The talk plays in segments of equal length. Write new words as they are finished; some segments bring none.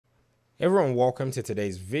Everyone, welcome to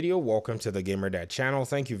today's video. Welcome to the Gamer Dad channel.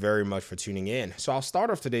 Thank you very much for tuning in. So I'll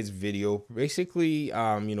start off today's video basically,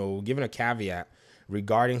 giving a caveat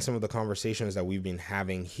regarding some of the conversations that we've been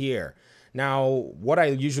having here. Now, what I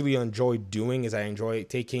usually enjoy doing is I enjoy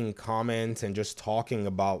taking comments and just talking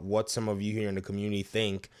about what some of you here in the community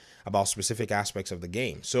think about specific aspects of the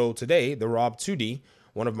game. So today, the Rob2D,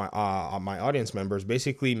 one of my audience members,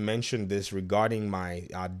 basically mentioned this regarding my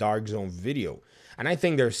Dark Zone video. And I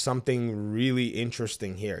think there's something really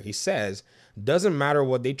interesting here. He says, doesn't matter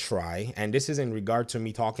what they try, and this is in regard to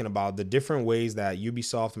me talking about the different ways that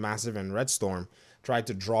Ubisoft, Massive, and Red Storm tried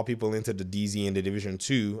to draw people into the DZ and the Division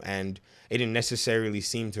 2, and it didn't necessarily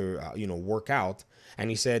seem to, work out. And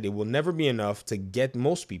he said it will never be enough to get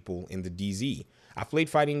most people in the DZ. I've played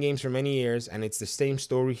fighting games for many years, and it's the same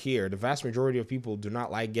story here. The vast majority of people do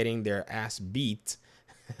not like getting their ass beat,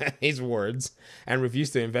 his words, and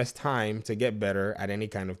refuse to invest time to get better at any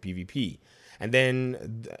kind of PvP. And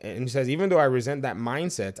he says, even though I resent that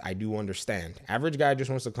mindset, I do understand. Average guy just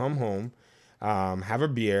wants to come home, have a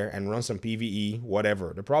beer, and run some PvE,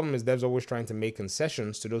 whatever. The problem is devs always trying to make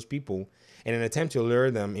concessions to those people in an attempt to lure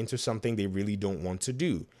them into something they really don't want to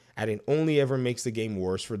do. And it only ever makes the game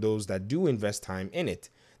worse for those that do invest time in it.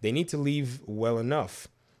 They need to leave well enough.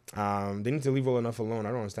 Alone. I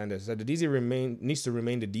don't understand this. So the DZ needs to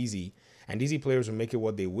remain the DZ, and DZ players will make it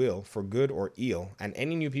what they will, for good or ill. And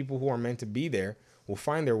any new people who are meant to be there will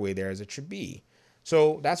find their way there as it should be.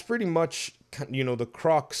 So that's pretty much, the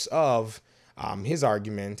crux of his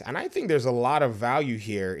argument. And I think there's a lot of value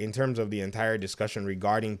here in terms of the entire discussion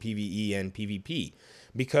regarding PvE and PvP.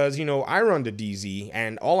 Because, I run the DZ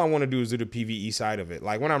and all I want to do is do the PvE side of it.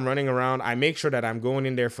 Like when I'm running around, I make sure that I'm going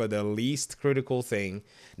in there for the least critical thing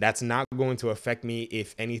that's not going to affect me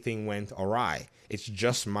if anything went awry. It's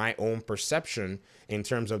just my own perception in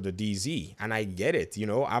terms of the DZ. And I get it.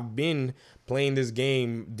 I've been playing this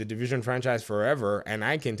game, the Division franchise, forever. And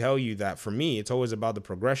I can tell you that for me, it's always about the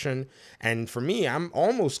progression. And for me, I'm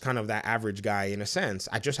almost kind of that average guy in a sense.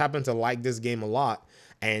 I just happen to like this game a lot.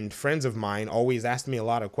 And friends of mine always asked me a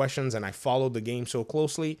lot of questions, and I followed the game so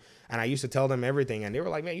closely, and I used to tell them everything, and they were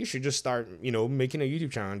like, man, you should just start, making a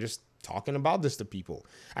YouTube channel and just talking about this to people.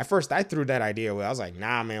 At first, I threw that idea away. I was like,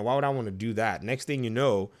 nah, man, why would I want to do that? Next thing you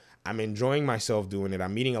know, I'm enjoying myself doing it.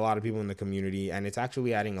 I'm meeting a lot of people in the community, and it's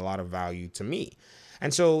actually adding a lot of value to me.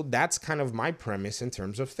 And so that's kind of my premise in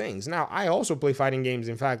terms of things. Now, I also play fighting games.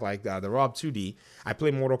 In fact, like the Rob2D, I play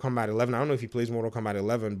Mortal Kombat 11. I don't know if he plays Mortal Kombat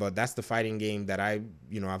 11, but that's the fighting game that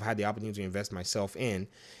I've had the opportunity to invest myself in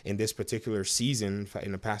this particular season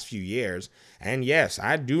in the past few years. And yes,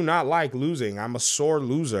 I do not like losing. I'm a sore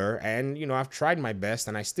loser. And, I've tried my best,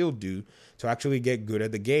 and I still do, to actually get good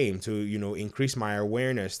at the game, to, increase my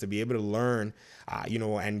awareness, to be able to learn,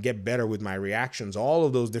 and get better with my reactions. All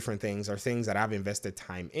of those different things are things that I've invested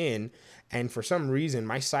time in. And for some reason,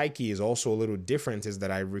 my psyche is also a little different, is that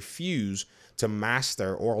I refuse to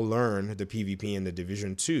master or learn the PvP in the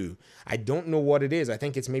Division 2. I don't know what it is. I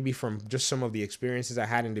think it's maybe from just some of the experiences I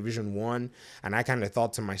had in Division 1. And I kind of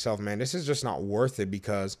thought to myself, man, this is just not worth it,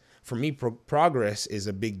 because for me, progress is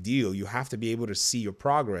a big deal. You have to be able to see your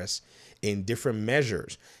progress in different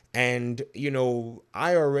measures. And,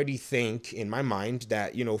 I already think in my mind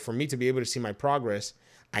that, for me to be able to see my progress,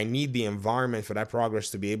 I need the environment for that progress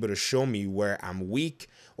to be able to show me where I'm weak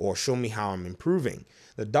or show me how I'm improving.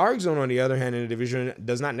 The Dark Zone, on the other hand, in the Division,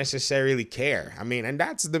 does not necessarily care. I mean, and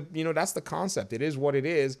that's the concept. It is what it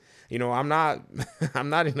is. I'm not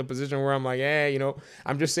in a position where I'm like,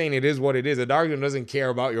 I'm just saying it is what it is. The Dark Zone doesn't care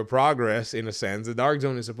about your progress in a sense. The Dark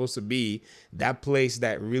Zone is supposed to be that place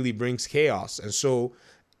that really brings chaos. And so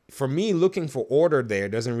for me, looking for order there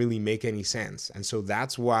doesn't really make any sense. And so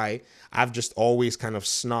that's why I've just always kind of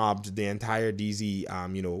snobbed the entire DZ,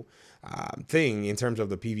 thing in terms of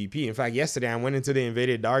the PvP. In fact, yesterday I went into the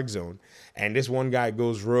invaded Dark Zone, and this one guy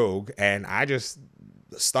goes rogue, and I just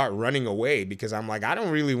start running away because I'm like, I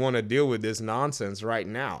don't really want to deal with this nonsense right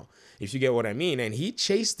now, if you get what I mean. And he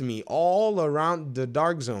chased me all around the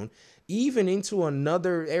Dark Zone, even into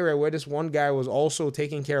another area where this one guy was also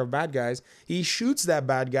taking care of bad guys. He shoots that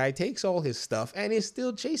bad guy, takes all his stuff, and is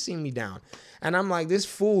still chasing me down. And I'm like, this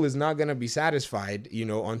fool is not going to be satisfied,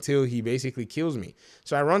 until he basically kills me.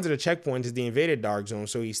 So I run to the checkpoint. It's the invaded Dark Zone,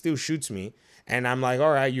 so he still shoots me. And I'm like,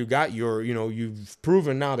 all right, you got your, you've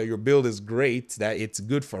proven now that your build is great, that it's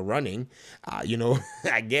good for running,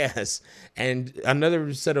 I guess. And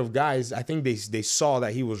another set of guys, I think they saw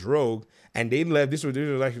that he was rogue, and they left. These were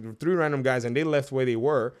like three random guys, and they left where they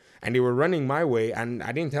were, and they were running my way, and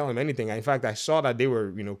I didn't tell him anything. In fact, I saw that they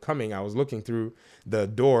were, coming. I was looking through the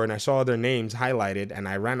door, and I saw their names highlighted, and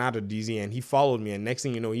I ran out of DZ, and he followed me, and next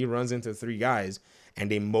thing you know, he runs into three guys, and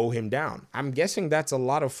they mow him down. I'm guessing that's a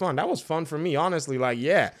lot of fun. That was fun for me, honestly. Like,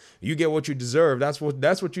 yeah, you get what you deserve. That's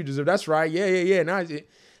what you deserve. That's right. Yeah. Now,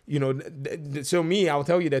 so me, I'll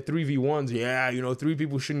tell you that 3v1s, yeah, three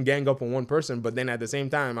people shouldn't gang up on one person. But then at the same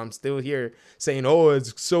time, I'm still here saying, oh,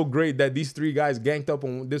 it's so great that these three guys ganked up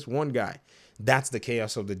on this one guy. That's the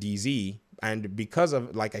chaos of the DZ. And because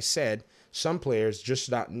of, like I said, some players are just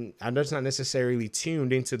not necessarily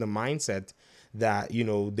tuned into the mindset that,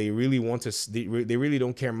 they really want to, they really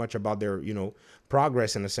don't care much about their,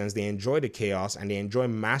 progress in a sense. They enjoy the chaos and they enjoy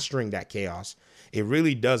mastering that chaos. It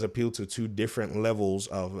really does appeal to two different levels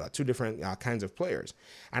of two different kinds of players.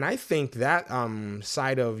 And I think that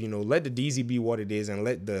side of, let the DZ be what it is and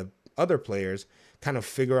let the other players kind of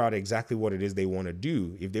figure out exactly what it is they want to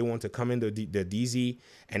do. If they want to come into the DZ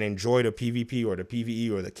and enjoy the PvP or the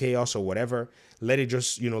PvE or the chaos or whatever, let it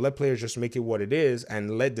just, let players just make it what it is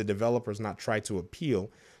and let the developers not try to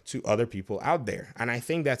appeal to other people out there. And I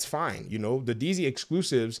think that's fine. The DZ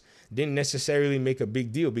exclusives didn't necessarily make a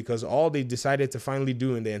big deal because all they decided to finally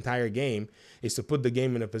do in the entire game is to put the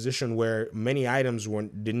game in a position where many items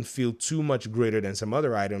didn't feel too much greater than some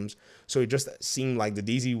other items. So it just seemed like the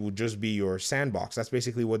DZ would just be your sandbox. That's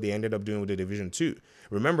basically what they ended up doing with the Division 2.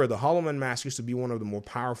 Remember, the Hollow Man mask used to be one of the more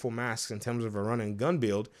powerful masks in terms of a run and gun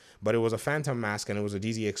build, but it was a Phantom mask and it was a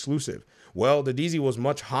DZ exclusive. Well, the DZ was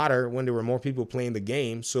much hotter when there were more people playing the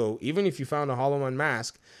game. So even if you found a Hollow Man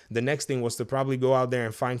mask, the next thing was to probably go out there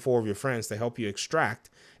and find 4 of your friends to help you extract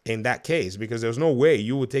in that case, because there's no way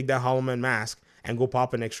you would take that Hollow Man mask and go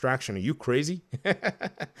pop an extraction. Are you crazy?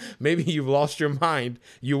 Maybe you've lost your mind.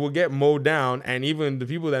 You will get mowed down, and even the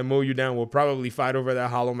people that mow you down will probably fight over that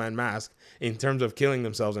Hollow Man mask in terms of killing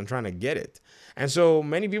themselves and trying to get it. And so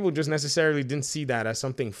many people just necessarily didn't see that as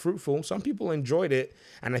something fruitful. Some people enjoyed it,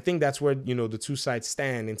 and I think that's where, the two sides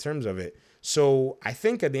stand in terms of it. So I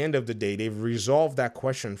think at the end of the day, they've resolved that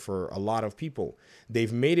question for a lot of people.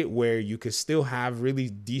 They've made it where you could still have really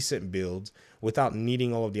decent builds without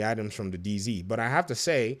needing all of the items from the DZ. But I have to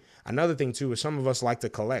say, another thing too is some of us like to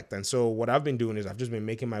collect. And so what I've been doing is I've just been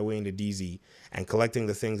making my way into DZ and collecting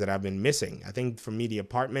the things that I've been missing. I think for me, the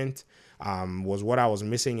apartment was what I was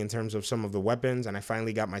missing in terms of some of the weapons. And I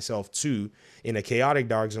finally got myself 2 in a chaotic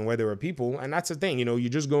dark zone where there were people. And that's the thing, you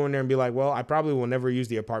just go in there and be like, well, I probably will never use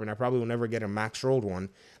the apartment. I probably will never get a max rolled one.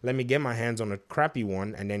 Let me get my hands on a crappy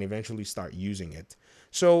one and then eventually start using it.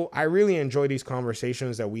 So I really enjoy these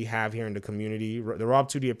conversations that we have here in the community. The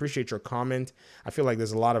Rob2D, appreciate your comment. I feel like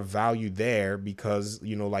there's a lot of value there because,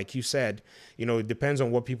 like you said, it depends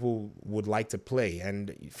on what people would like to play.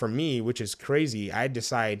 And for me, which is crazy, I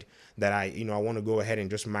decide that I want to go ahead and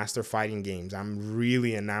just master fighting games. I'm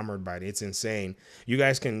really enamored by it. It's insane. You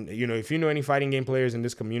guys can, if you know any fighting game players in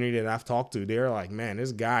this community that I've talked to, they're like, man,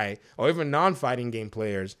 this guy, or even non-fighting game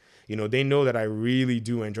players, they know that I really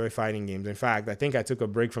do enjoy fighting games. In fact, I think I took a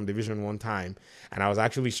break from Division 1 time, and I was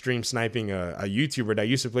actually stream sniping a YouTuber that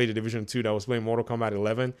used to play the Division 2 that was playing Mortal Kombat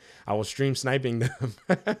 11. I was stream sniping them,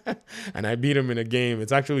 and I beat him in a game.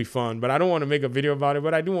 It's actually fun, but I don't want to make a video about it,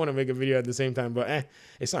 but I do want to make a video at the same time, but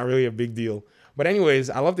it's not really a big deal. But anyways,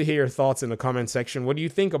 I love to hear your thoughts in the comment section. What do you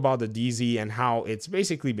think about the DZ and how it's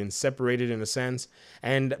basically been separated in a sense?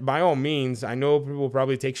 And by all means, I know people will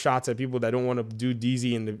probably take shots at people that don't want to do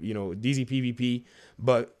DZ in the, DZ PvP,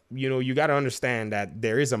 but you got to understand that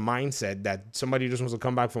there is a mindset that somebody just wants to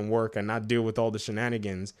come back from work and not deal with all the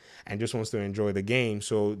shenanigans and just wants to enjoy the game.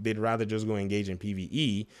 So they'd rather just go engage in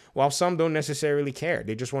PvE, while some don't necessarily care.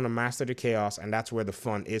 They just want to master the chaos, and that's where the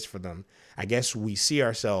fun is for them. I guess we see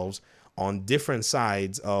ourselves on different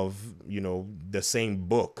sides of, the same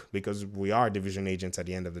book because we are division agents at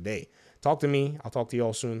the end of the day. Talk to me. I'll talk to you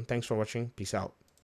all soon. Thanks for watching. Peace out.